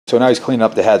So now he's cleaning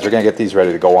up the heads. We're gonna get these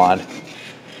ready to go on.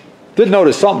 Did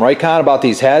notice something, right, Con, about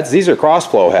these heads? These are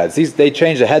cross-flow heads. They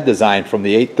changed the head design from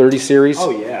the 830 series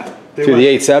oh, yeah. to the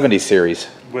 870 series.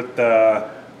 With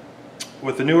the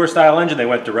newer style engine, they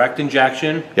went direct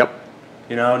injection. Yep.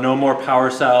 You know, no more power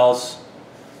cells,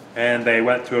 and they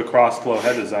went to a cross-flow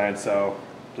head design, so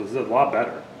this is a lot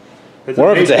better.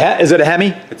 What if it's is it a Hemi?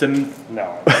 It's a,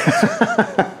 no.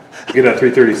 You get a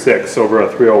 336 over a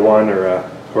 301 or a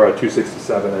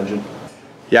 267 engine.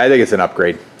 Yeah, I think it's an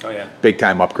upgrade. Oh yeah. Big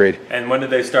time upgrade. And when did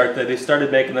they start? They started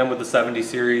making them with the 70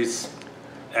 series.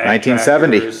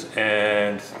 1970. Tractors,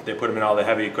 and they put them in all the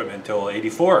heavy equipment until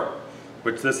 84,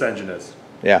 which this engine is.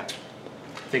 Yeah.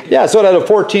 Yeah, so it had a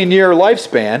 14-year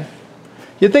lifespan.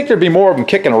 You'd think there'd be more of them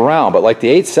kicking around, but like the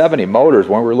 870 motors,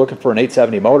 when we were looking for an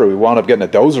 870 motor, we wound up getting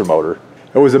a dozer motor.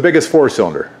 It was the biggest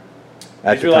 4-cylinder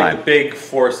at the time. Like the big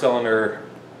 4-cylinder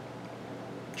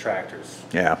tractors.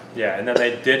 Yeah. Yeah, and then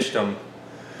they ditched them.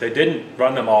 They didn't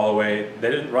run them all the way.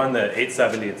 They didn't run the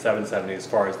 870 and 770 as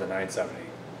far as the 970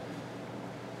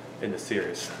 in the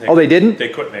series. They didn't? They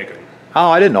quit making them. Oh,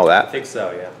 I didn't know that. I think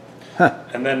so, yeah. Huh.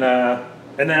 And then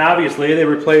obviously they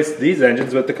replaced these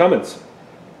engines with the Cummins.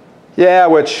 Yeah,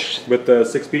 which... with the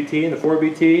 6BT and the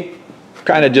 4BT.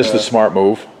 Kind of just a smart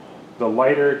move. The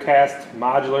lighter cast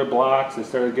modular blocks, they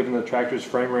started giving the tractors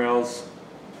frame rails.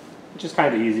 Which is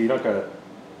kind of easy, you don't gotta...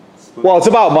 Well, it's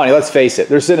about money, let's face it.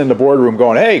 They're sitting in the boardroom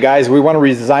going, hey guys, we want to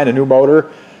redesign a new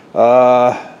motor.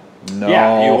 No.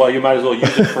 Yeah, you might as well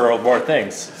use it for more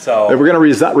things. So if we're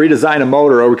going to redesign a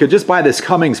motor, or we could just buy this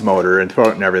Cummins motor and throw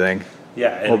it in everything.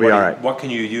 Yeah, and we'll be all right. What can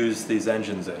you use these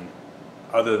engines in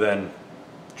other than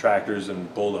tractors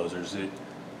and bulldozers?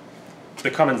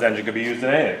 The Cummins engine could be used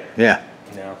in anything. Yeah.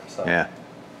 You know, so. Yeah.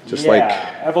 Just like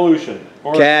evolution.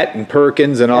 Or Cat and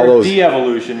Perkins and all those.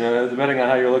 De-evolution, depending on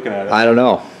how you're looking at it. I don't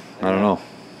know. I don't know.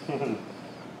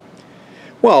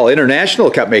 Well,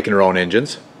 International kept making their own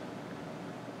engines.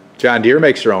 John Deere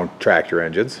makes their own tractor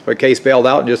engines. But Case bailed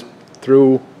out and just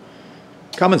threw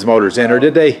Cummins motors in, or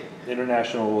did they?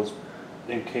 International was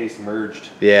in Case merged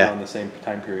around the same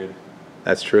time period.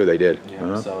 That's true, they did.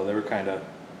 Yeah, so they were kind of...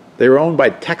 They were owned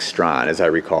by Textron, as I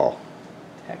recall.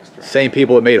 Textron. Same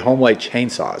people that made Home Light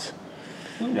chainsaws.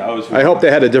 Who knows? I hope they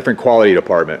had a different quality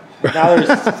department. Now there's...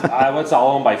 it's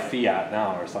all owned by Fiat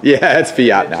now or something. Yeah, it's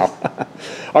Fiat now.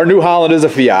 Our New Holland is a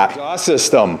Fiat. Exhaust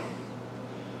system.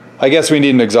 I guess we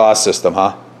need an exhaust system,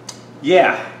 huh?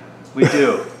 Yeah, we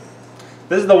do.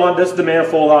 This is the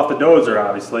manifold off the dozer,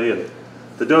 obviously. And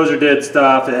the dozer did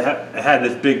stuff. It had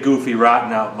this big, goofy,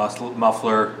 rotten out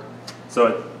muffler. So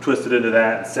it twisted into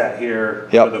that and sat here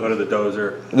under the hood of the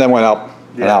dozer. And then went up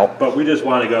and out. But we just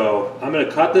want to go, I'm going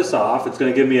to cut this off. It's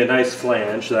going to give me a nice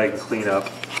flange that I can clean up.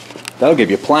 That'll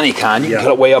give you plenty, Con. You can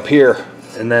cut it way up here.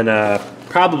 And then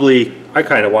probably, I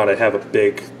kind of want to have a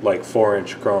big, like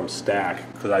 4-inch chrome stack,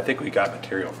 because I think we got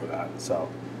material for that. So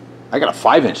I got a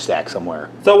 5-inch stack somewhere.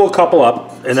 So we'll couple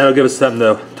up, and that'll give us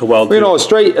something to weld to. You know, a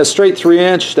straight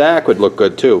 3-inch stack would look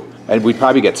good too, and we'd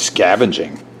probably get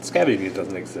scavenging. Scavenging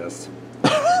doesn't exist.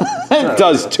 It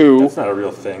does too. That's not a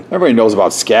real thing. Everybody knows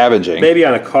about scavenging. Maybe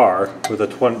on a car with a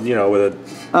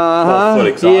 12-foot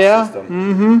exhaust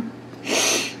system.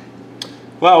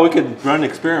 Well, we could run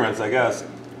experiments, I guess.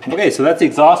 Okay, so that's the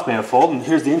exhaust manifold, and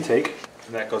here's the intake,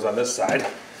 and that goes on this side.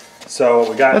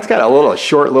 So we got... That's got a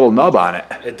short little nub on it.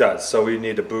 It does, so we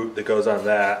need a boot that goes on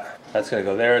that. That's going to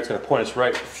go there, it's going to point us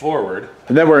right forward.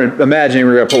 And then we're imagining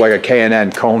we're going to put like a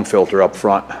K&N cone filter up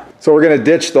front. So we're going to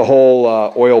ditch the whole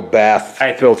oil bath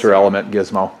filter element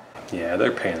gizmo. Yeah, they're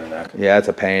a pain in the neck. Yeah, it's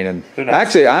a pain. And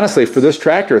actually, honestly, for this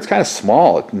tractor, it's kind of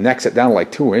small. It necks it down to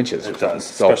like 2 inches. It does,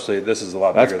 so especially this is a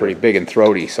lot bigger. That's pretty big and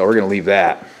throaty, so we're going to leave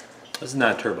that. This is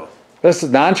not turbo. This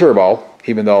is non-turbo,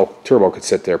 even though turbo could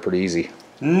sit there pretty easy.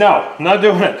 No, not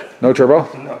doing it. No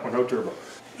turbo? No, no turbo.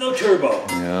 No turbo.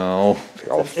 No.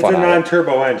 It's a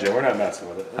non-turbo engine. We're not messing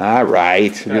with it. All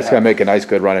right. We're just going to make a nice,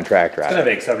 good running tractor out of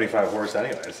it. It's going to make 75 horse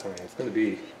anyways. I mean, it's going to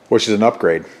be... Which is an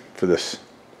upgrade for this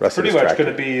rest of this tractor. Pretty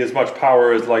much going to be as much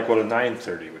power as like what a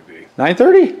 930 would be.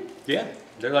 930? Yeah.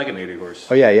 They're like an 80 horse.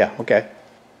 Oh, yeah. Okay.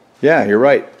 Yeah, you're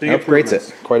right. It upgrades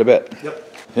it quite a bit.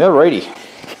 Yep. Yeah, righty.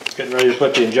 Getting ready to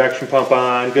put the injection pump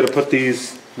on. Going to put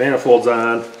these manifolds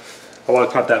on. I want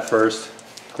to cut that first.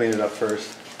 Clean it up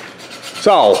first.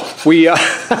 So we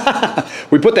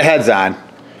we put the heads on,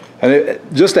 and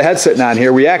just the head sitting on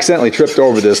here, we accidentally tripped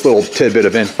over this little tidbit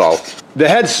of info. The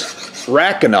heads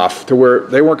rack enough to where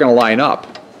they weren't going to line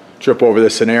up. Trip over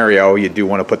this scenario, you do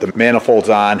want to put the manifolds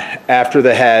on after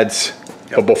the heads,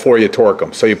 but before you torque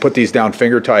them. So you put these down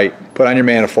finger tight, put on your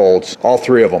manifolds, all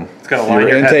 3 of them. It's going to line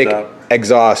your intake, heads up.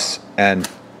 exhaust, and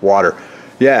water.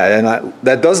 Yeah, and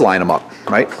that does line them up,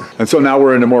 right? And so now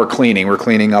we're into more cleaning. We're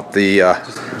cleaning up the...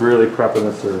 Just really prepping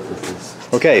the surfaces.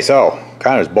 Okay, so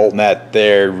Connor's bolting that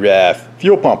there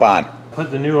fuel pump on. Put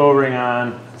the new O-ring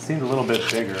on. It seemed a little bit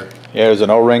bigger. Yeah, there's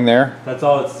an O-ring there. That's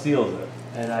all it seals it.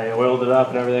 And I oiled it up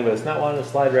and everything, but it's not wanting to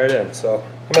slide right in. So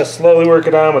I'm going to slowly work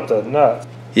it on with the nuts.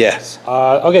 Yes.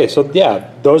 Okay, so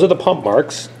yeah, those are the pump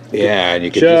marks. Yeah, and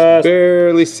you can just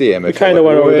barely see them. We kind of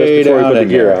went over this before we put the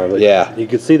gear on. Yeah. You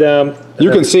can see them.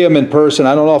 You can see them in person.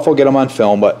 I don't know if we'll get them on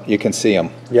film, but you can see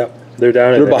them. Yep. They're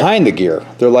down in They're there. behind the gear.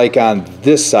 They're like on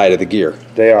this side of the gear.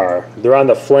 They are. They're on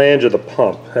the flange of the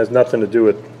pump. Has nothing to do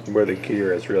with where the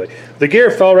gear is, really. The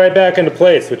gear fell right back into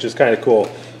place, which is kind of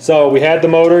cool. So we had the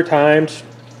motor timed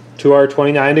to our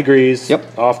 29 degrees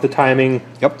off the timing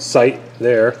sight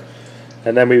there.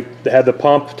 And then we had the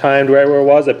pump timed right where it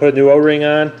was. I put a new O-ring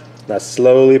on. And I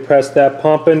slowly pressed that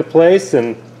pump into place,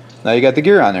 and now you got the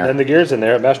gear on there. then the gear's in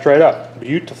there. It meshed right up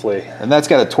beautifully. And that's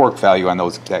got a torque value on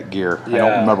that gear. I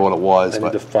don't remember what it was, I need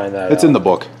but to find that it's out. in the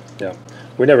book. Yeah.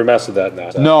 We never messed with that now.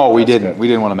 No, we didn't. We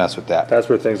didn't want to mess with that. That's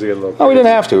where things get a little Oh, we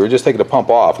didn't have to. We were just taking the pump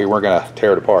off. We weren't going to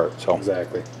tear it apart. So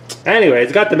Exactly. Anyway,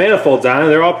 it's got the manifolds on, and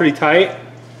they're all pretty tight.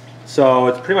 So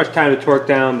it's pretty much time to torque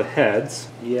down the heads.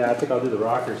 Yeah, I think I'll do the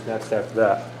rockers next after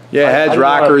that. yeah, heads,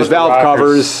 rockers, valve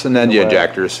covers, and then the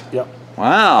injectors. Yep.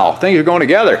 Wow, things are going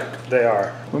together. They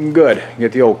are. Looking good.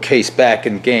 Get the old case back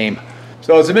in game.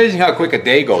 So it's amazing how quick a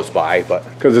day goes by, but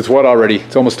because it's what already?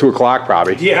 It's almost 2 o'clock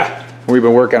probably. Yeah. We've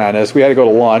been working on this. We had to go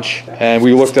to lunch, and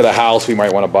we looked at a house we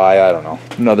might want to buy. I don't know,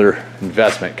 another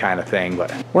investment kind of thing,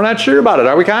 but we're not sure about it.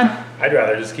 Are we, Con? I'd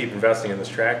rather just keep investing in this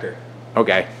tractor.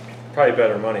 Okay. Probably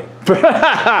better money.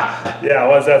 Yeah,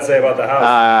 what does that say about the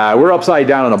house? We're upside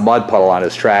down in a mud puddle on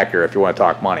this tractor if you want to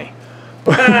talk money.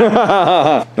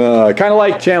 Kind of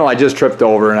like channel I just tripped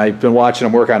over, and I've been watching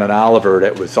him work on an Oliver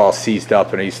that was all seized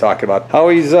up, and he's talking about how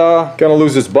he's gonna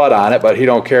lose his butt on it, but he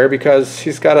don't care because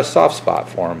he's got a soft spot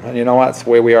for him. And you know what? That's the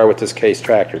way we are with this case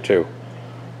tractor too,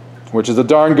 which is a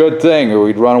darn good thing, or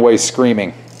we'd run away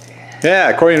screaming. Yeah,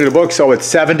 according to the book, so it's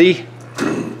 70,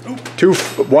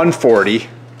 140,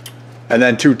 and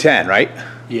then 210, right?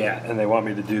 Yeah, and they want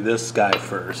me to do this guy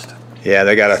first. Yeah,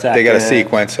 they got a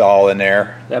sequence all in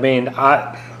there. I mean,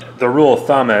 the rule of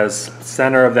thumb is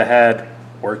center of the head,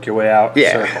 work your way out,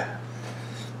 circle,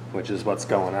 which is what's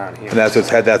going on here. And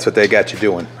that's what they got you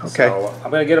doing. Okay. So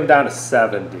I'm gonna get them down to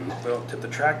 70. We'll tip the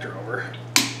tractor over.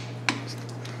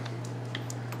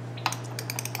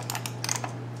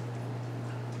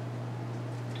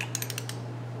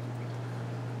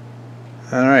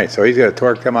 All right, so he's got to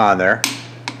torque them on there.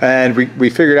 And we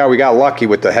figured out we got lucky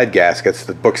with the head gaskets.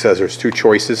 The book says there's 2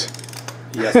 choices.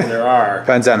 Yes, there are.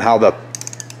 Depends on how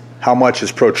much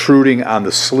is protruding on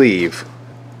the sleeve.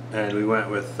 And we went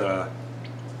with the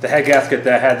head gasket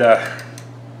that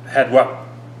had what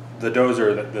the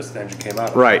dozer that this engine came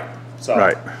out of. Right. So.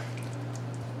 Right.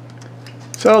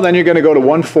 So then you're going to go to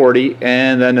 140,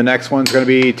 and then the next one's going to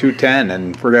be 210,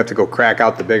 and we're going to have to go crack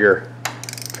out the bigger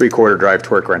 3/4 drive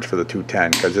torque wrench for the 210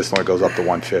 because this one goes up to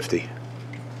 150.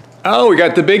 Oh, we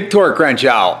got the big torque wrench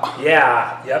out.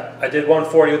 Yeah, yep. I did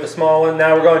 140 with the small one.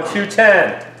 Now we're going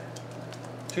 210.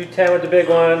 210 with the big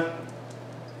one.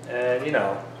 And, you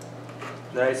know,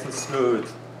 nice and smooth.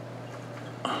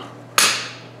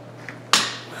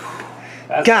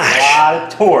 That's Gosh. a lot of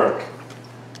torque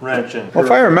wrenching. Well, if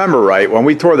I remember right, when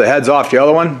we tore the heads off the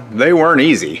other one, they weren't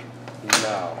easy.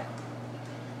 No.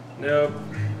 Nope.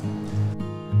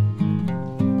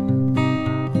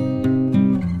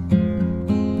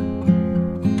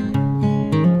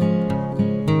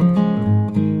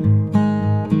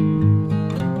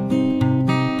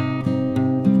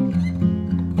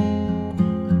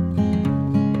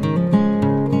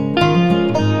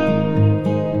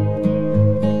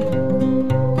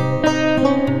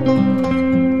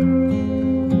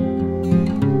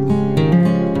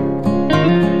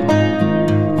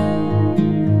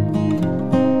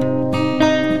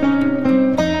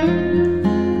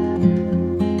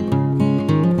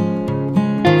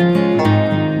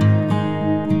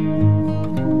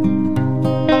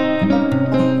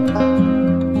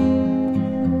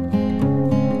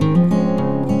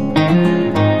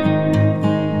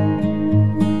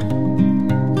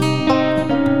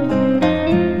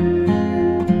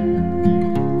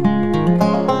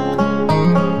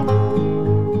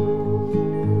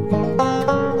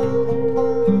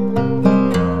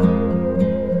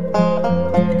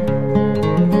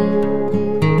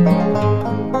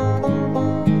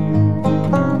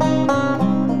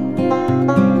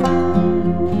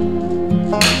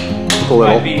 A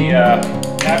little. Might be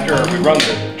after we run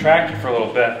the tractor for a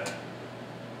little bit,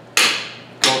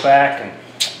 go back and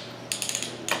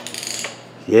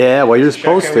Yeah, well, you're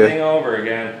supposed Check to. everything over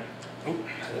again. Oop,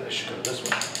 I really should go this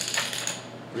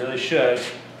way. Really should.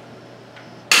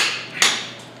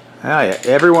 Ah, yeah,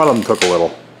 every one of them took a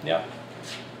little. Yep.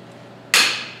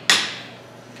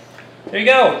 There you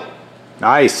go.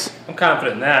 Nice. I'm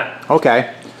confident in that.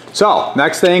 Okay. So,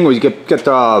 next thing, we get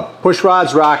the push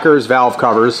rods, rockers, valve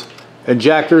covers,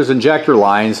 injectors, injector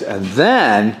lines, and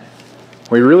then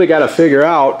we really got to figure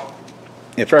out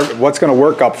what's going to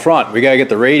work up front. We got to get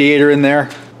the radiator in there,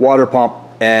 water pump,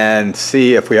 and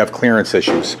see if we have clearance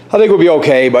issues. I think we'll be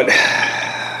okay, but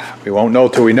we won't know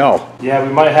till we know. Yeah,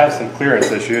 we might have some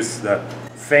clearance issues. The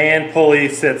fan pulley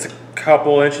sits a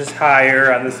couple inches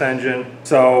higher on this engine,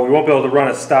 so we won't be able to run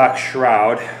a stock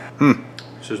shroud.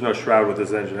 There's no shroud with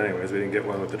this engine anyways. We didn't get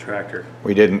one with the tractor.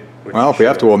 We didn't. Well, if we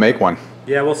have to, we'll make one.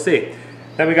 Yeah, we'll see.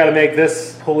 Then we got to make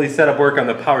this pulley setup work on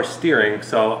the power steering,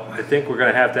 so I think we're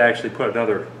going to have to actually put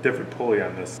another different pulley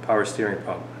on this power steering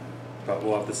pump. But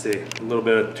we'll have to see. A little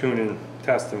bit of tuning,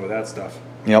 testing with that stuff.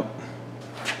 Yep.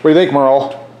 What do you think,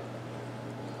 Merle?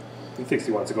 He thinks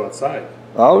he wants to go outside.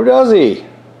 Oh, does he?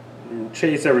 And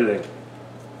chase everything.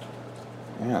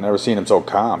 Yeah, I've never seen him so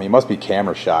calm. He must be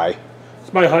camera shy.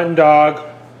 It's my hunting dog.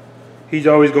 He's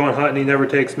always going hunting. He never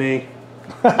takes me.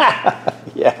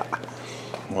 Yeah.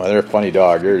 Well, they're a funny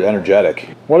dog. You're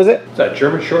energetic. What is it? It's that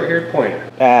German short-haired pointer.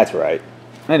 That's right.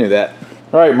 I knew that.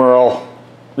 All right, Merle.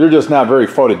 You're just not very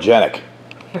photogenic.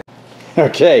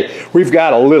 Okay, we've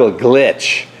got a little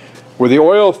glitch. Where the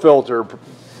oil filter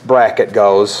bracket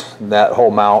goes, that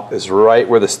whole mount is right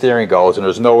where the steering goes, and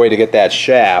there's no way to get that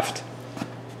shaft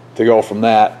to go from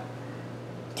that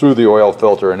through the oil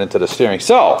filter and into the steering.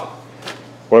 So,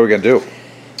 what are we going to do?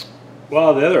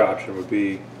 Well, the other option would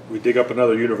be we dig up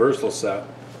another universal set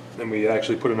and we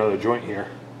actually put another joint here.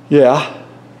 Yeah.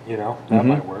 You know, that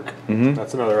might work.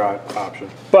 That's another option.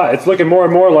 But it's looking more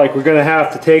and more like we're going to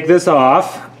have to take this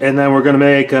off, and then we're going to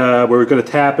make, we're going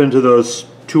to tap into those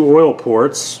 2 oil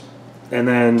ports and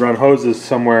then run hoses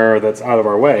somewhere that's out of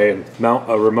our way and mount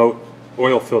a remote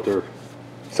oil filter.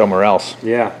 Somewhere else.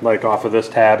 Yeah, like off of this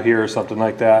tab here or something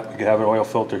like that. We could have an oil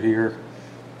filter here.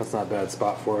 That's not a bad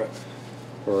spot for it.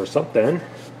 Or something.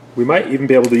 We might even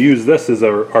be able to use this as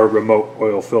our remote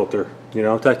oil filter. You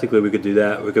know, technically we could do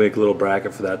that. We could make a little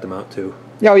bracket for that to mount to.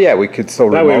 Oh yeah, we could still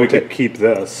That remote way we it. could keep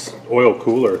this oil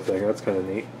cooler thing. That's kind of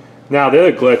neat. Now the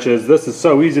other glitch is this is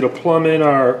so easy to plumb in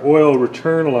our oil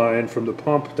return line from the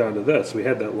pump down to this. We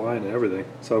had that line and everything.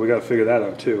 So we got to figure that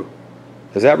out too.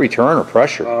 Is that return or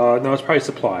pressure? No, it's probably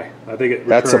supply. I think it returns.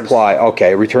 That's supply.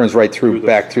 Okay, it returns right through,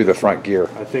 back through the front gear.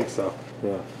 I think so.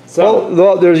 Yeah. So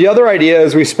Well, there's the other idea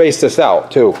is we space this out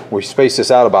too. We space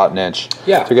this out about an inch.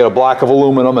 Yeah. To get a block of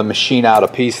aluminum and machine out a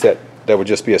piece that would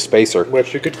just be a spacer.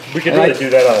 which we could really do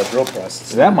that on a drill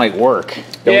press. That might work.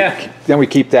 Yeah. Then we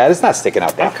keep that. It's not sticking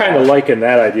out that I'm kind of liking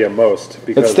that idea most It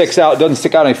because sticks out. It doesn't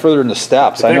stick out any further than the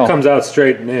steps. if I know. that comes out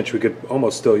straight an inch, we could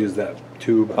almost still use that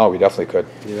tube. Oh, we definitely could.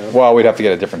 You know? Well, we'd have to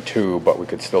get a different tube, but we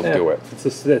could still do it.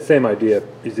 It's the same idea,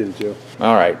 easy to do.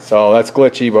 All right. So that's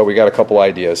glitchy, but we got a couple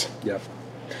ideas. Yep.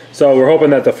 So we're hoping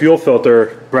that the fuel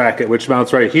filter bracket, which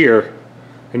mounts right here,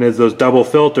 and is those double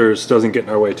filters, doesn't get in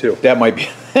our way too. That might be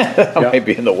might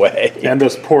be in the way. And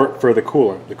this port for the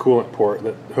coolant port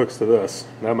that hooks to this,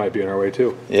 that might be in our way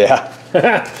too. Yeah.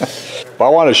 But I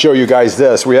want to show you guys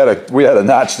this. We had to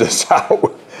notch this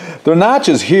out. The notch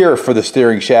is here for the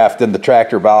steering shaft and the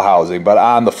tractor bow housing, but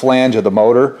on the flange of the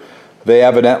motor, they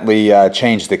evidently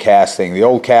changed the casting. The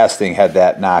old casting had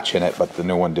that notch in it, but the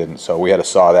new one didn't, so we had to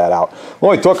saw that out. It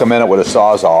only took a minute with a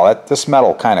Sawzall. This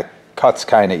metal kind of cuts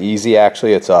kind of easy,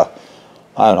 actually. It's a,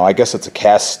 I don't know, I guess it's a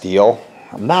cast steel.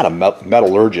 I'm not a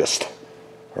metallurgist,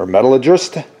 or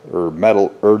metallurgist, or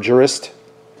metallurgist.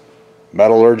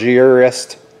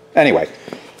 Anyway,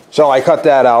 so I cut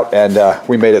that out, and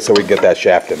we made it so we could get that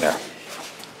shaft in there.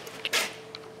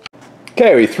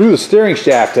 Okay, we threw the steering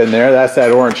shaft in there. That's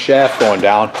that orange shaft going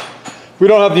down. We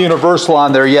don't have the universal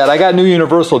on there yet. I got new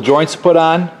universal joints to put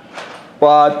on,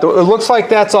 but it looks like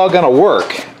that's all going to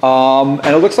work. And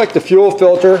it looks like the fuel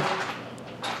filter,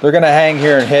 they're going to hang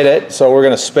here and hit it. So we're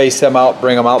going to space them out,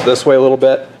 bring them out this way a little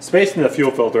bit. Spacing the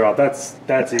fuel filter out,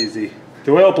 that's easy.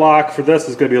 The oil block for this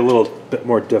is going to be a little bit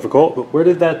more difficult, but where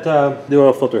did that the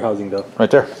oil filter housing go?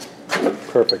 Right there.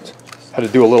 Perfect. Had to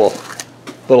do a little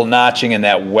notching in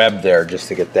that web there just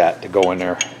to get that to go in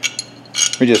there.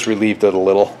 We just relieved it a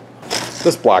little.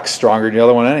 This block's stronger than the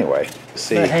other one anyway.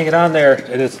 See, Hang it on there.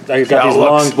 I got these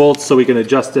long bolts so we can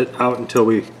adjust it out until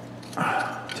we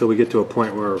get to a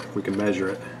point where we can measure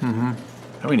it.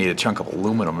 we need a chunk of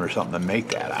aluminum or something to make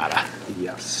that out of.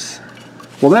 Yes.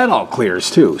 Well, that all clears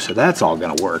too, so that's all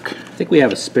gonna work. I think we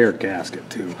have a spare gasket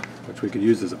too, which we could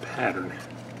use as a pattern.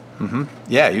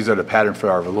 Yeah, use it as a pattern for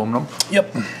our aluminum.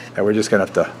 Yep. And we're just gonna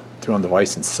have to throw on the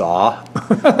vise and saw.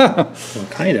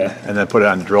 Kinda. And then put it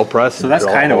on the drill press. So that's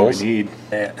kind of what we need.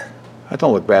 That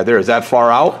don't look bad there. Is that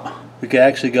far out? We could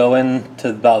actually go in to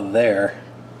about there.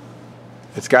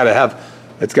 It's gotta have,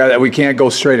 we can't go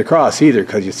straight across either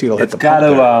because you see it'll hit the pump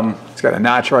there. It's got a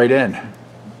notch right in.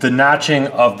 The notching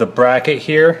of the bracket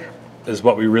here is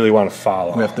what we really want to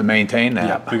follow. We have to maintain that.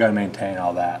 Yeah, we got to maintain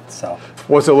all that. So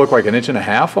what's it look like, 1.5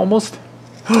 inches almost?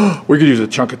 We could use a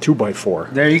chunk of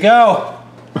 2x4. there you go.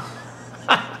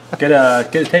 Get a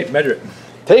tape measure. It.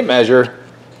 Tape measure?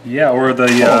 Yeah, or the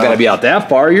Gotta be out that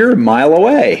far. You're a mile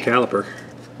away. caliper.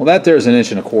 Well, that there's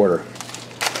 1.25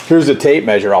 inches. Here's the tape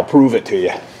measure. I'll prove it to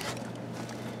you.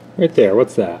 Right there.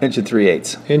 What's that? 1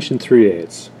 3/8. 1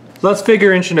 3/8. Let's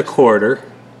figure 1 1/4,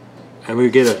 and we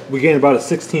get about a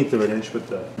 1/16 of an inch with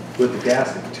the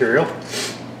gasket material.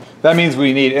 That means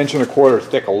we need 1 1/4 inch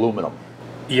thick aluminum.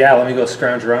 Yeah, let me go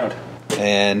scrounge around.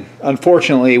 And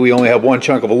unfortunately, we only have one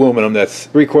chunk of aluminum that's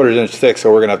 3/4 inch thick,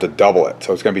 so we're gonna have to double it.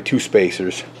 So it's gonna be 2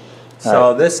 spacers.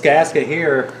 So this gasket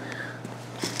here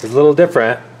is a little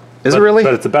different. Is it really?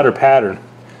 But it's a better pattern.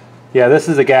 Yeah, this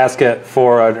is a gasket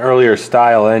for an earlier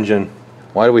style engine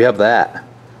Why do we have that?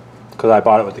 because I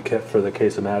bought it with the kit for the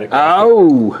Case-O-Matic.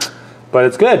 Oh! But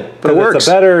it's good. But it works.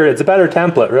 It's a better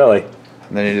template, really.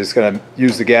 And then you're just gonna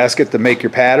use the gasket to make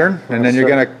your pattern, and then you're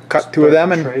Start- gonna cut 2 of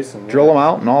them and trace 'em, yeah. drill them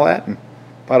out and all that, and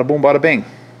bada boom, bada bing.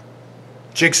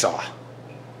 Jigsaw.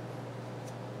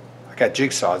 I got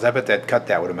jigsaws. I bet they'd cut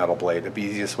that with a metal blade. It'd be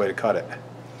the easiest way to cut it.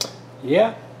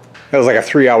 Yeah. It was like a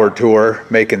 3-hour tour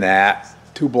making that.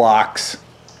 2 blocks.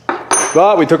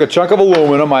 But we took a chunk of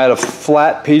aluminum. I had a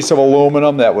flat piece of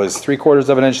aluminum that was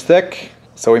 3/4 inch thick.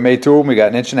 So we made 2 of them. We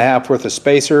got 1.5 inches worth of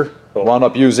spacer. Wound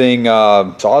up using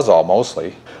Sawzall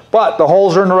mostly. But the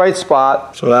holes are in the right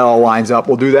spot, so that all lines up.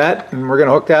 We'll do that, and we're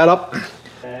gonna hook that up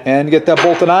and get that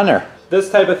bolted on there. This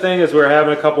type of thing is we're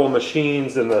having a couple of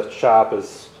machines in the shop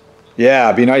is... Yeah,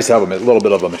 it'd be nice to have a little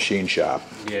bit of a machine shop.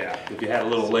 Yeah, if you had a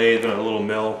little lathe and a little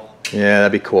mill. Yeah,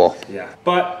 that'd be cool. Yeah.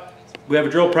 But we have a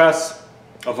drill press,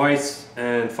 a vise,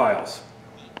 and files.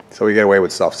 So we get away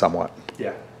with stuff somewhat.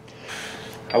 Yeah.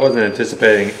 I wasn't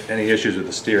anticipating any issues with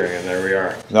the steering, and there we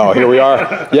are. No, here we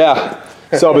are. Yeah.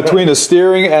 So between the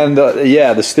steering and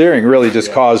the steering really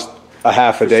just caused a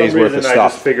half a day's worth of I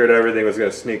just stuff. figured everything was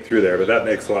going to sneak through there, but that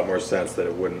makes a lot more sense that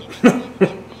it wouldn't.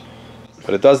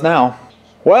 But it does now.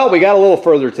 Well, we got a little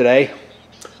further today.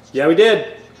 Yeah, we did.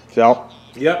 So,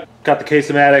 Yep. Got the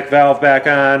Case-O-Matic valve back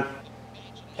on.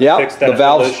 yeah, Fixed the that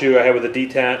valves. issue I had with the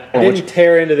detent. I didn't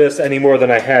tear into this any more than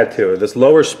I had to. This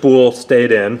lower spool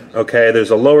stayed in. Okay,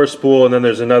 there's a lower spool, and then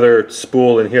there's another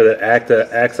spool in here that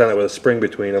acts on it with a spring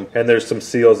between them. And there's some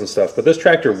seals and stuff. But this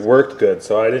tractor worked good,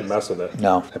 so I didn't mess with it.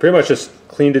 No. I pretty much just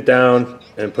cleaned it down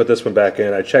and put this one back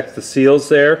in. I checked the seals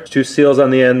there. There's 2 seals on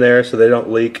the end there, so they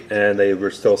don't leak, and they were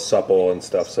still supple and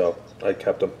stuff. So I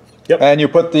kept them. Yep. And you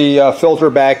put the filter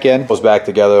back in. It goes back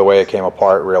together the way it came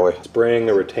apart, really. Spring,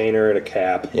 a retainer, and a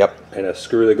cap. Yep. And a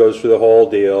screw that goes through the whole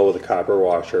deal with a copper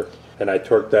washer. And I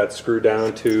torqued that screw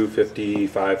down to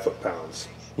 55 foot-pounds.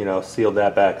 You know, sealed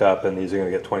that back up, and these are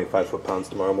going to get 25 foot-pounds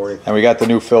tomorrow morning. And we got the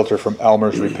new filter from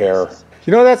Elmer's Repair.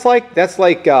 You know, that's like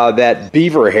that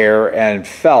beaver hair and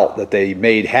felt that they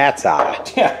made hats out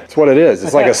of. Yeah. That's what it is.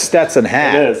 It's like a Stetson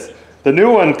hat. It is. The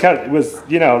new one was,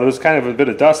 you know, there was kind of a bit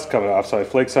of dust coming off, so I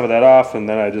flaked some of that off, and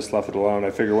then I just left it alone. I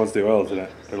figure once the oil's in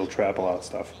it, it'll trap a lot of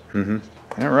stuff.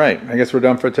 All right, I guess we're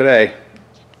done for today.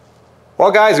 Well,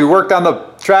 guys, we worked on the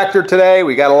tractor today.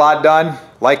 We got a lot done.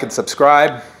 Like and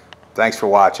subscribe. Thanks for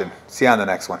watching. See you on the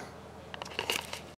next one.